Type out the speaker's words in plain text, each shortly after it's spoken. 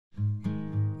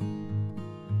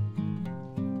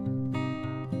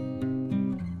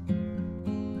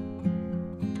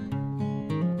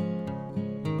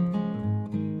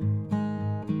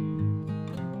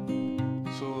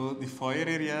foyer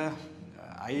area,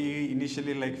 I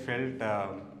initially felt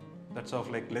that's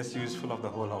of less useful of the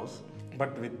whole house.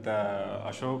 But with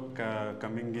Ashok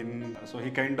coming in, so he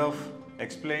kind of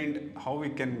explained how we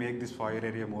can make this foyer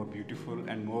area more beautiful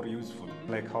and more useful.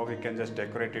 Like how we can just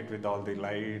decorate it with all the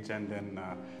lights and then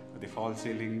the false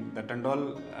ceiling. That and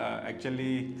all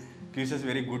actually gives us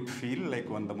very good feel like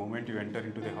when the moment you enter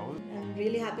into the house. I'm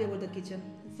really happy about the kitchen.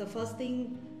 It's the first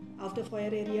thing after foyer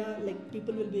area,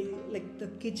 people will be the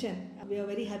kitchen. We are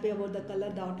very happy about the color,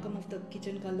 the outcome of the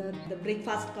kitchen color, the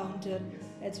breakfast counter.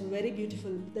 It's very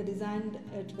beautiful. They designed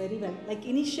it very well.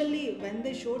 Initially when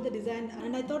they showed the design,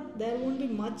 and I thought there won't be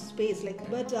much space.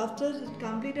 But after it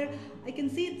completed, I can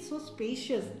see it's so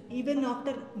spacious. Even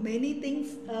after many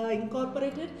things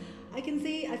incorporated, I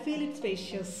feel it's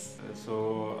spacious.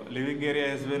 So living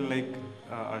area as well,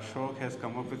 Ashok has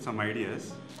come up with some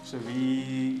ideas. So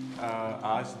we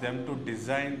asked them to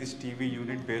design this TV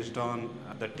unit based on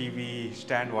the TV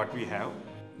stand what we have.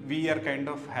 We are kind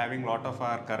of having a lot of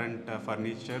our current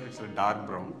furniture, it's a dark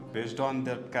brown. Based on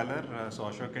that color, so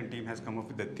Ashok and team has come up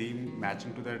with the theme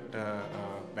matching to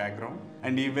that background.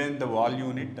 And even the wall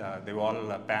unit, the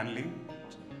wall paneling.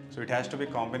 So it has to be a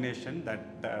combination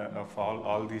that of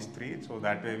all these three. So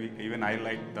that way, even I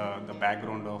like the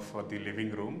background of the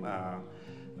living room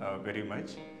very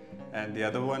much. And the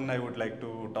other one I would like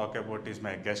to talk about is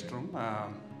my guest room.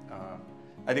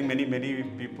 I think many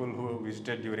people who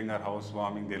visited during our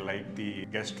housewarming, they like the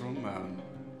guest room.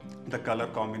 The color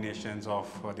combinations of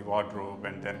the wardrobe,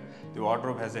 and then the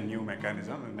wardrobe has a new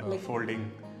mechanism, folding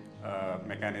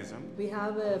mechanism. We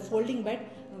have a folding bed.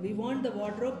 We want the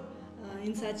wardrobe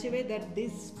in such a way that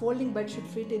this folding bed should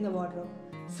fit in the wardrobe.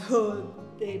 So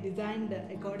they designed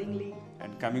accordingly.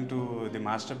 And coming to the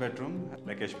master bedroom,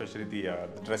 especially the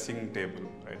dressing table,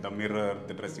 right? The mirror,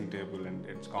 the dressing table, and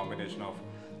its combination of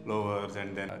lowers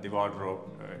and then the wardrobe,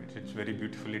 it's very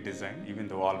beautifully designed. Even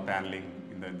the wall paneling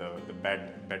in the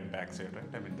bed backside, right?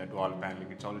 I mean that wall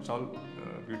paneling, it's all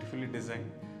beautifully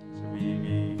designed. So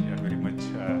we are very much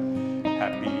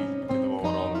happy with the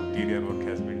overall interior work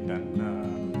has been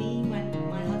done. Me and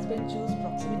my husband choose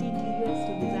Proximity Interiors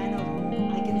to design our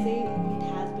home. I can say it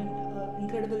has been an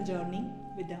incredible journey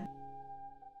with them.